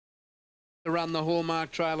To run the Hallmark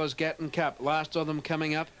Trailers Gatton Cup. Last of them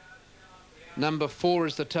coming up. Number 4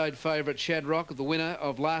 is the Toad favourite Shadrock, the winner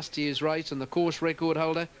of last year's race and the course record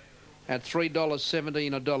holder at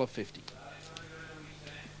 $3.70 and $1.50.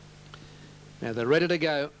 Now they're ready to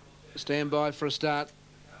go. Stand by for a start.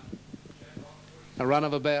 A run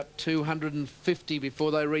of about 250 before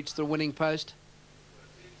they reach the winning post.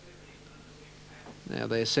 Now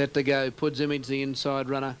they're set to go. Pud's Image, the inside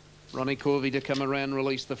runner. Ronnie Corvey to come around and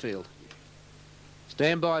release the field.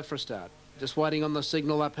 Stand by for a start. Just waiting on the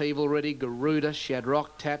signal. Upheaval ready. Garuda, Shadrock,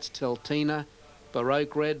 Tats, Teltina,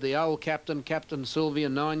 Baroque Red, the old captain, Captain Sylvia,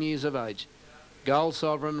 9 years of age. Gold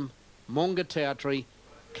Sovereign, Munga Tautri,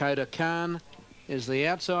 Koda Khan is the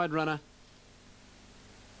outside runner.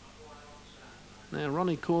 Now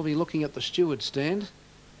Ronnie Corvey looking at the steward stand,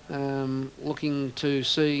 looking to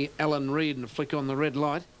see Alan Reid and flick on the red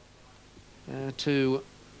light to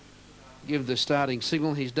give the starting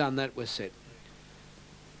signal. He's done that. We're set.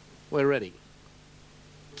 We're ready.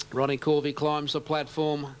 Ronnie Corvey climbs the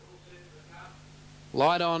platform.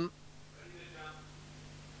 Light on.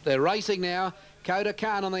 They're racing now. Koda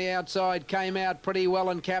Khan on the outside came out pretty well,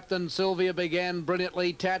 and Captain Sylvia began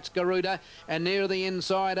brilliantly. Tats, Garuda, and near the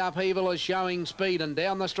inside, Upheaval is showing speed, and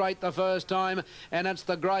down the straight the first time, and it's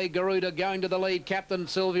the grey Garuda going to the lead. Captain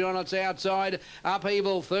Sylvia on its outside.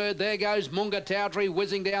 Upheaval third. There goes Munga Tautri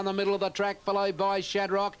whizzing down the middle of the track, followed by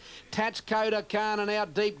Shadrock. Tats, Koda Khan, and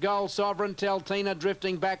out deep Gold Sovereign. Teltina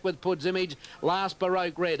drifting back with Pud's Image. Last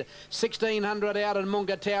Baroque Red. 1600 out, and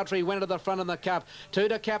Munga Tautri went to the front of the cup. Two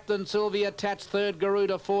to Captain Sylvia. Tats third,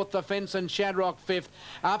 Garuda fourth, the fence, and Shadrock fifth.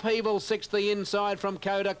 Upheaval sixth, the inside from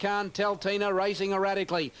Koda Khan. Teltina racing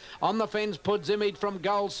erratically. On the fence, Pud's Image from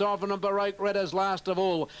Gold Sovereign, and Baroque Red is last of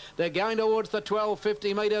all. They're going towards the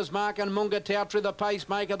 1250 metres mark, and Munga Tautri, the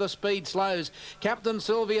pacemaker, the speed slows. Captain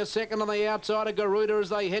Sylvia second on the outside of Garuda as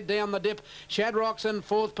they head down the dip. Shadrock's in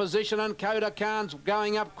fourth position, and Koda Khan's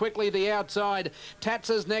going up quickly the outside. Tats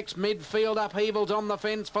is next midfield. Upheaval's on the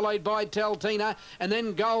fence, followed by Teltina, and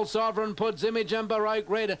then Gold Sovereign, Pud's Image, and Baroque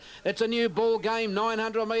Red. It's a new ball game,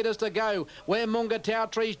 900 metres to go, where Munga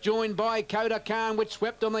Tautri's joined by Koda Khan, which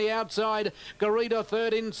swept on the outside. Garuda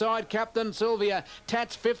third inside, Captain Sylvia.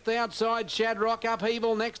 Tats fifth outside, Shadrock.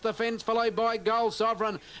 Upheaval next the fence, followed by Gold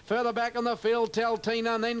Sovereign. Further back on the field,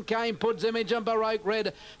 Teltina, and then came Pud's Image and Baroque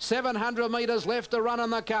Red. 700 metres left to run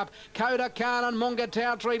on the cup. Koda Khan and Munga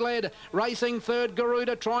Tautri led. Racing third,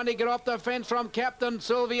 Garuda trying to get off the fence from Captain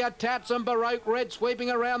Sylvia. Tats and Baroque Red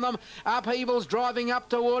sweeping around them. Upheaval's driving up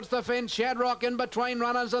towards the fence. Shadrock in between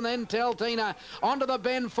runners, and then Teltina. Onto the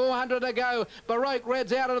bend, 400 to go. Baroque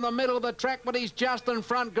Red's out in the middle of the track, but he's just in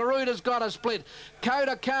front. Garuda's got a split.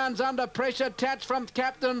 Koda Khan's under pressure. Tats from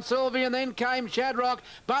Captain Sylvia, and then came Shadrock,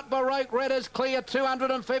 but Baroque Red is clear.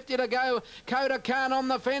 250 to go. Koda Khan on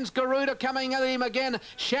the fence. Garuda coming at him again.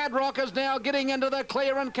 Shadrock is now getting into the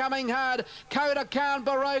clear and coming hard. Koda Khan,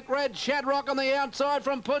 Baroque Red, Shadrock on the outside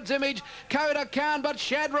from Pud's Image. Koda Khan, but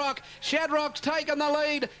Shadrock's taken the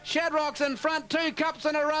lead. Shadrock's in front, 2 cups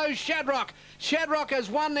in a row. Shadrock has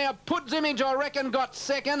won now. Pud's Image, I reckon, got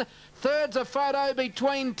second. Third's a photo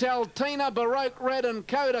between Teltina, Baroque Red, and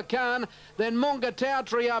Koda Khan. Then Munga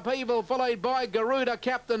Tautri, Upheaval, followed by Garuda,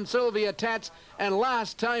 Captain Sylvia, Tats, and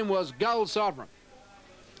last team was Gold Sovereign.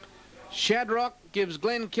 Shadrock gives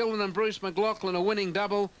Glenn Killen and Bruce McLaughlin a winning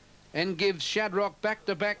double, and gives Shadrock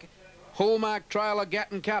back-to-back Hallmark Trailer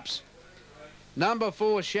Gatton Cups. Number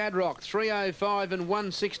 4, Shadrock, 305 and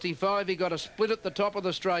 165. He got a split at the top of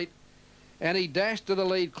the straight, and he dashed to the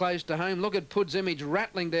lead close to home. Look at Pud's Image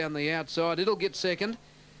rattling down the outside. It'll get second,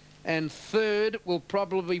 and third will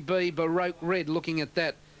probably be Baroque Red, looking at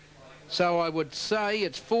that. So I would say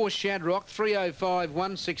it's 4 Shadrock, 305,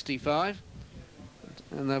 165.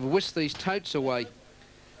 And they've whisked these totes away.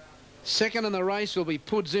 Second in the race will be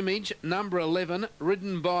Pud's Image, number 11,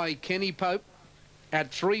 ridden by Kenny Pope,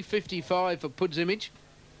 at 355 for Pud's Image.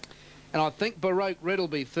 And I think Baroque Red will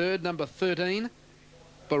be third, number 13.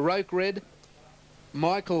 Baroque Red,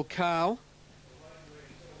 Michael Carl.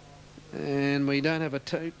 And we don't have a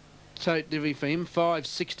tote divvy for him.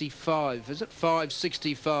 565, is it?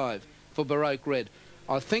 565 for Baroque Red.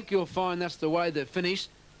 I think you'll find that's the way they're finished.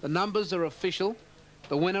 The numbers are official.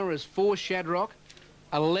 The winner is 4 Shadrock,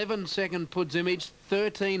 11 second Pud's Image,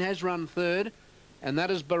 13 has run third, and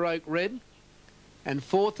that is Baroque Red. And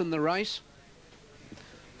fourth in the race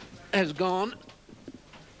has gone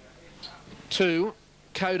to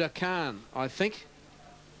Koda Khan, I think.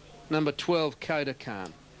 Number 12, Koda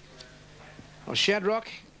Khan. Well, Shadrock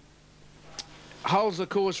holds the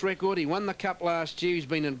course record. He won the Cup last year. He's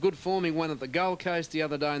been in good form. He won at the Gold Coast the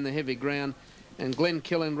other day in the heavy ground. And Glenn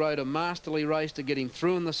Killen rode a masterly race to get him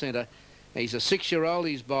through in the centre. He's a 6-year-old.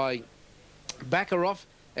 He's by Baccaroff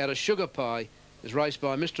out of Sugar Pie. Is raced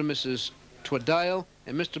by Mr. and Mrs. Twadale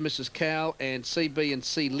and Mr. and Mrs. Cowell and CB and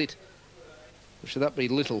C Lit. Should that be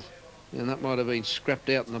Little? And that might have been scrapped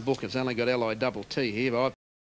out in the book. It's only got LITT here, but